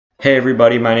Hey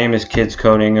everybody, my name is Kids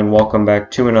Coding and welcome back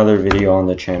to another video on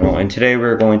the channel, and today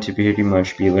we're going to pretty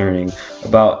much be learning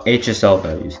about HSL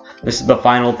values. This is the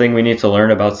final thing we need to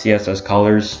learn about CSS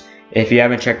colors. If you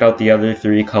haven't checked out the other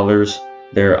three colors,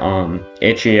 they're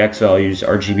HEX values,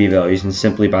 RGB values, and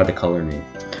simply by the color name.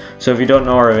 So if you don't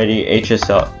know already,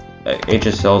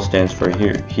 HSL stands for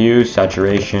hue,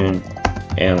 saturation,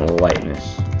 and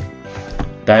lightness.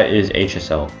 That is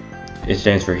HSL. It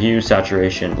stands for hue,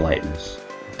 saturation, lightness.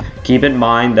 Keep in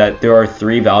mind that there are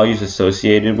three values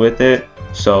associated with it,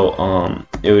 so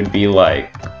it would be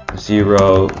like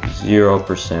 0,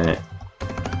 0%,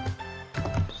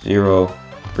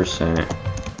 0%,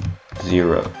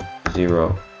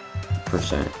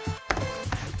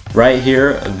 0%. Right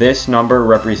here, this number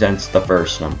represents the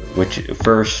first number,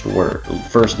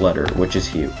 first letter, which is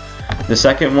hue. The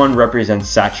second one represents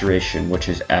saturation, which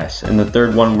is S, and the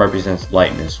third one represents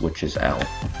lightness, which is L.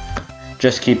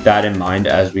 Just keep that in mind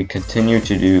as we continue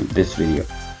to do this video.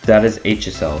 That is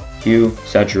HSL, hue,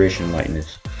 saturation,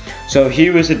 lightness. So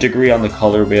hue is a degree on the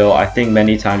color wheel. I think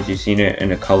many times you've seen it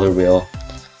in a color wheel.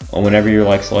 Or whenever you're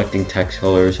like selecting text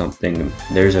color or something,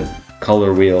 there's a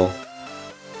color wheel.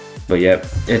 But yep,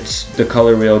 the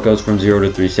color wheel goes from 0 to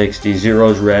 360. 0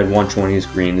 is red, 120 is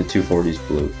green, and 240 is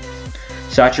blue.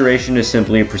 Saturation is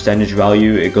simply a percentage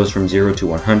value. It goes from 0 to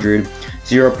 100.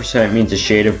 0% means a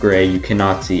shade of gray. You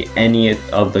cannot see any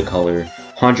of the color.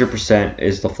 100%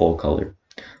 is the full color.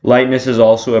 Lightness is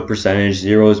also a percentage.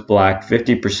 0 is black,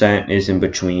 50% is in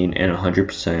between, and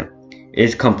 100%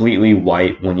 is completely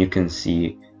white when you can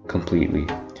see completely.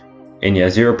 And yeah,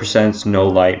 0% is no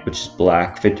light, which is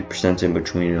black, 50% is in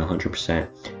between, and 100%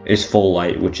 is full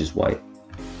light, which is white.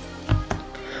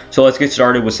 So let's get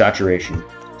started with saturation.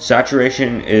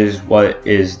 Saturation is what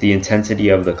is the intensity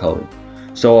of the color.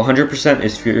 So 100%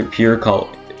 is pure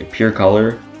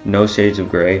color, no shades of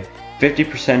gray.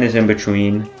 50% is in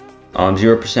between.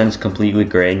 0% is completely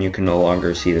gray, and you can no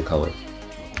longer see the color.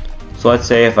 So let's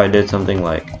say if I did something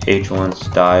like H1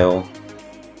 style,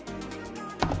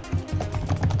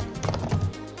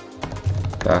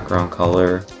 background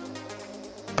color,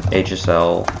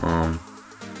 HSL,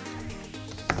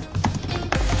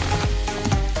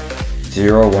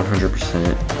 0,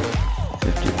 100%,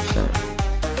 50%.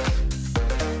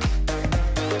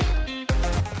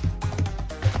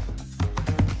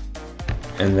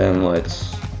 And then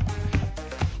let's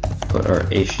put our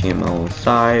HTML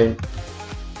inside.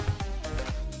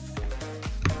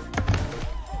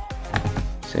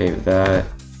 Save that,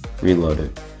 reload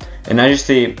it. And I just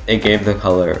see it gave the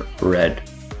color red.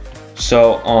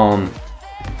 So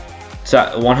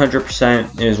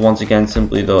 100% is once again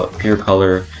simply the pure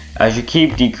color. As you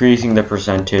keep decreasing the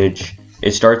percentage,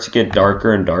 it starts to get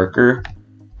darker and darker.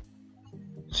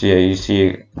 So yeah, you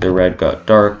see the red got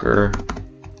darker.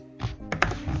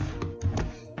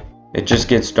 It just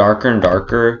gets darker and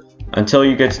darker until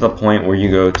you get to the point where you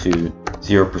go to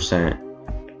 0%.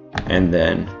 And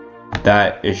then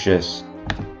that is just,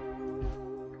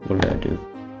 what did I do?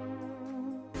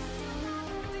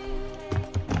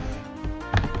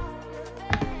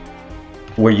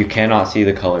 Where you cannot see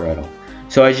the color at all.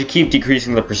 So as you keep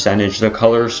decreasing the percentage, the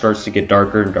color starts to get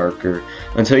darker and darker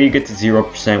until you get to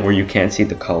 0% where you can't see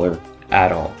the color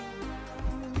at all.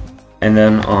 And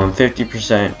then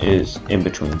 50% is in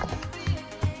between.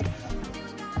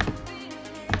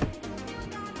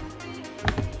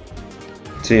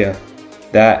 So yeah,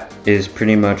 that is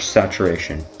pretty much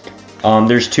saturation.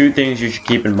 There's two things you should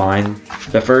keep in mind.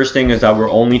 The first thing is that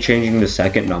we're only changing the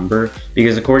second number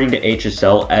because according to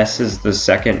HSL, S is the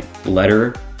second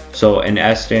letter. So an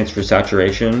S stands for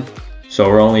saturation. So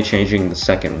we're only changing the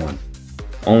second one.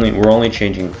 We're only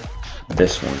changing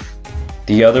this one.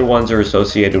 The other ones are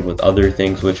associated with other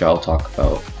things which I'll talk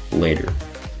about later.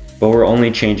 But we're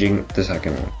only changing the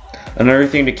second one. Another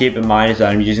thing to keep in mind is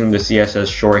that I'm using the CSS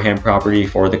shorthand property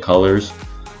for the colors.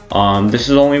 This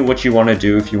is only what you want to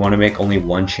do if you want to make only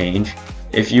one change.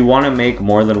 If you want to make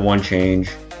more than one change,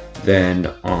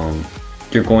 then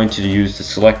you're going to use the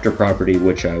selector property,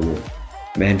 which I will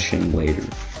mention later.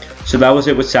 So that was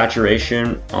it with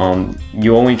saturation.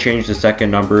 You only change the second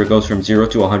number. It goes from 0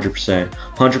 to 100%.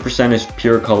 100% is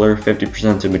pure color,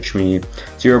 50% is in between.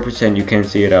 0% you can't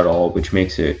see it at all, which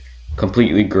makes it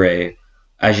completely gray.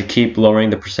 As you keep lowering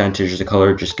the percentage, the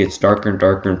color just gets darker and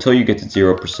darker until you get to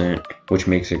 0%, which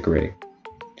makes it gray.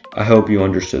 I hope you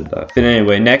understood that. But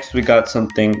anyway, next we got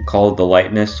something called the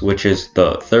lightness, which is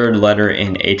the third letter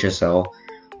in HSL.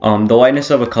 The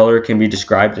lightness of a color can be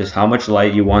described as how much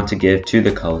light you want to give to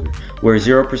the color, where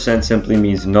 0% simply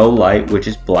means no light, which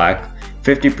is black.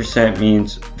 50%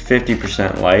 means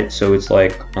 50% light, so it's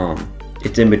like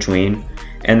it's in between.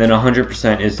 and then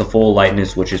 100% is the full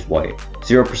lightness, which is white.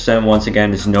 0% once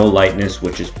again is no lightness,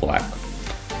 which is black.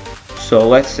 So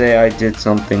let's say I did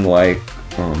something like,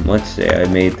 let's say I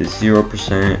made this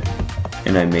 0%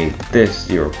 and I made this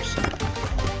 0%.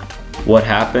 What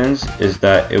happens is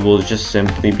that it will just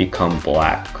simply become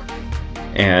black.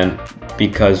 And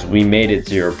because we made it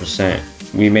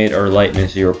 0%, we made our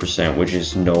lightness 0%, which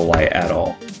is no light at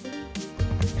all.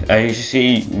 As you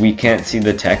see, we can't see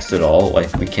the text at all,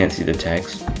 like we can't see the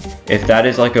text. If that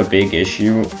is like a big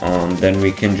issue, then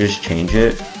we can just change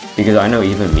it, because I know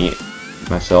even me,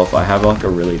 myself, I have like a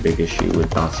really big issue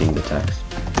with not seeing the text.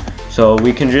 So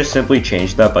we can just simply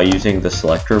change that by using the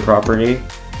selector property,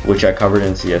 which I covered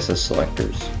in CSS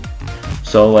selectors.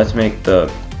 So let's make the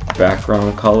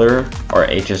background color our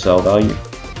HSL value.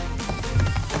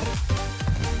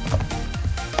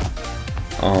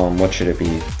 What should it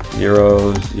be?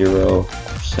 0, 0%,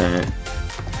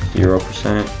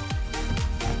 0%,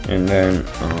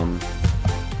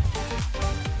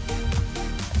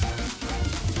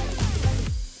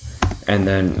 and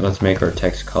then let's make our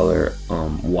text color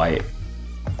white.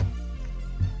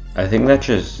 I think that's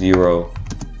just 0,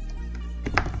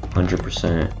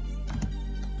 100%,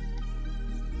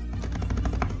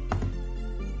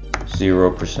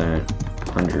 0%,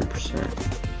 100%.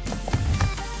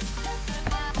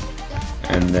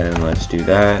 And then let's do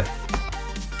that.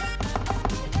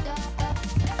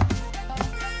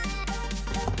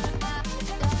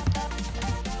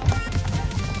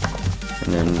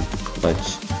 And then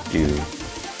let's do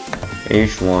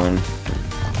H1.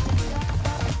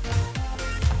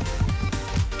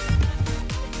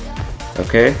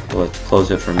 Okay, let's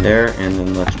close it from there and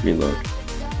then let's reload.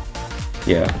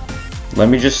 Yeah, let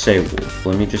me just say,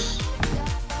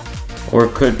 or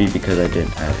it could be because I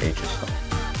didn't add HSL.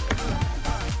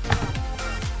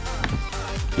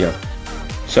 Yep.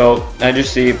 So I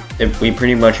just see if we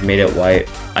pretty much made it white.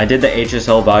 I did the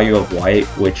HSL value of white,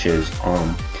 which is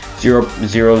 0, 0%,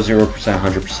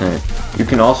 100%. You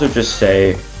can also just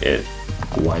say it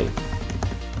white.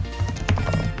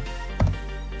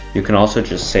 You can also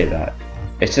just say that.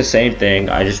 It's the same thing.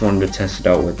 I just wanted to test it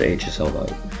out with the HSL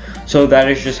value. So that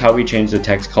is just how we change the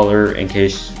text color, in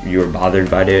case you were bothered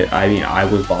by it. I mean, I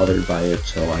was bothered by it,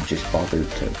 so I just bothered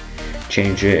to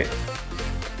change it.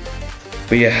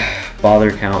 But yeah,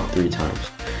 bother count 3 times.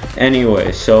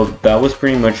 Anyway, so that was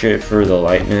pretty much it for the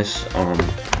lightness.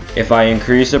 If I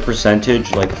increase the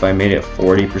percentage, like if I made it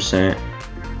 40%,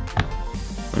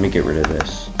 let me get rid of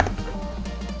this.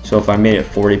 So if I made it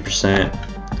 40%,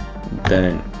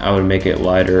 then I would make it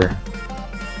lighter.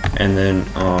 And then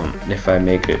if I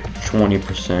make it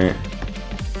 20%,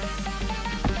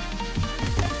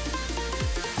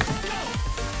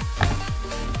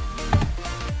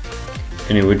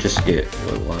 and it would just get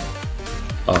what?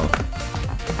 Oh,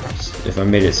 if I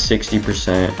made it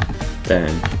 60%, then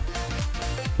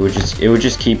it would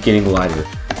just keep getting lighter.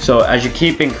 So as you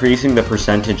keep increasing the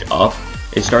percentage up,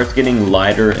 it starts getting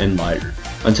lighter and lighter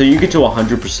until you get to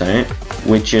 100%,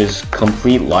 which is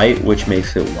complete light, which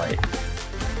makes it white.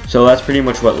 So that's pretty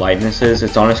much what lightness is.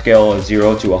 It's on a scale of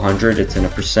 0 to 100. It's in a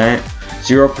percent.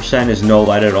 0% is no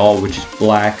light at all, which is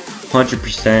black.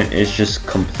 100% is just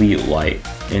complete light,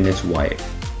 and it's white.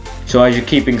 So as you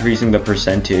keep increasing the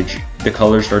percentage, the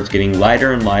color starts getting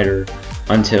lighter and lighter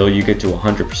until you get to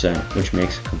 100%, which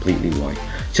makes it completely white.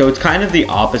 So it's kind of the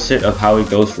opposite of how it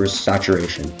goes for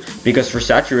saturation. Because for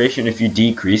saturation, if you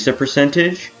decrease the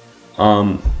percentage,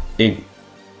 it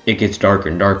gets darker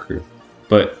and darker.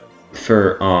 But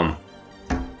for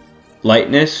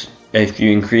lightness, if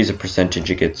you increase the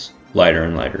percentage, it gets lighter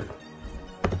and lighter.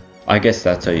 I guess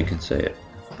that's how you can say it.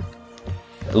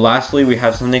 Lastly, we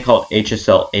have something called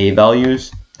HSL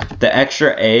values. The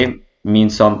extra A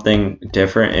means something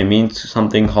different. It means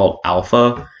something called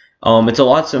alpha. It's a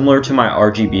lot similar to my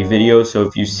RGB video, so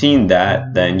if you've seen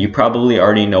that, then you probably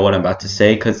already know what I'm about to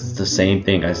say, because it's the same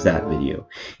thing as that video.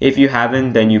 If you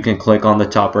haven't, then you can click on the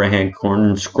top right hand corner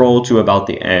and scroll to about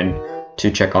the end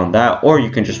to check on that, or you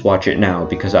can just watch it now,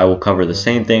 because I will cover the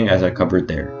same thing as I covered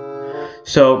there.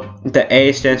 So the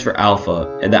A stands for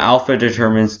alpha, and the alpha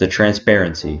determines the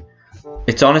transparency.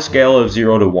 It's on a scale of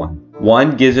 0 to 1.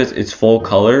 1 gives it its full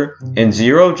color, and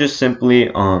 0 just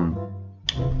simply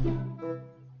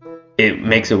it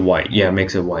makes it white. Yeah, it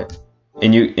makes it white.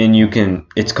 And you can,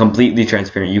 it's completely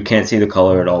transparent. You can't see the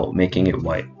color at all, making it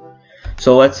white.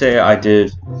 So let's say I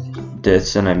did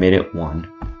this and I made it 1.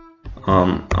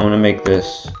 I'm gonna make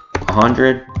this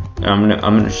 100. And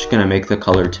I'm just gonna make the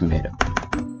color tomato.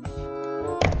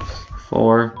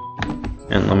 4,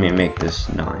 and let me make this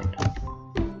 9.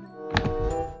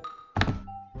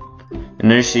 And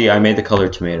then you see I made the color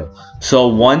tomato. So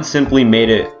 1 simply made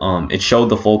it, it showed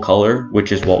the full color,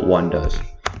 which is what 1 does.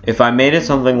 If I made it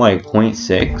something like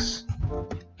 0.6,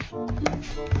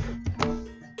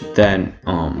 then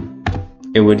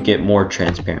it would get more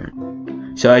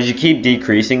transparent. So as you keep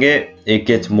decreasing it, it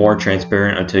gets more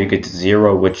transparent until you get to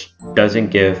 0, which doesn't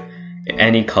give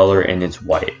any color and it's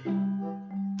white.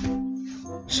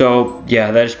 So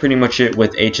yeah, that is pretty much it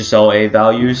with HSL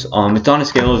values. It's on a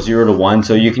scale of 0 to 1,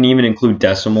 so you can even include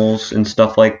decimals and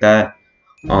stuff like that.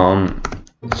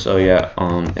 So yeah,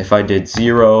 if I did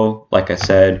 0, like I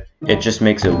said, it just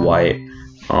makes it white.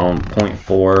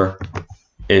 0.4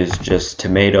 is just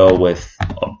tomato with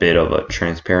a bit of a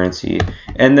transparency,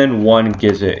 and then 1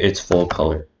 gives it its full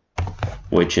color,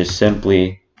 which is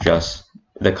simply just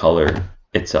the color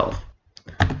itself.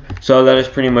 So that is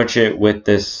pretty much it with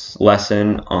this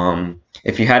lesson.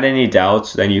 If you had any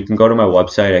doubts, then you can go to my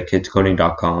website at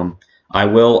kidscoding.com. I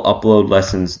will upload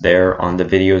lessons there on the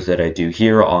videos that I do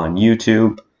here on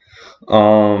YouTube.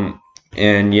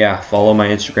 And yeah, follow my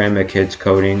Instagram at Kids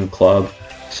Coding Club.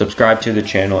 Subscribe to the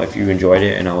channel if you enjoyed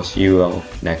it, and I will see you all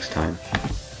next time.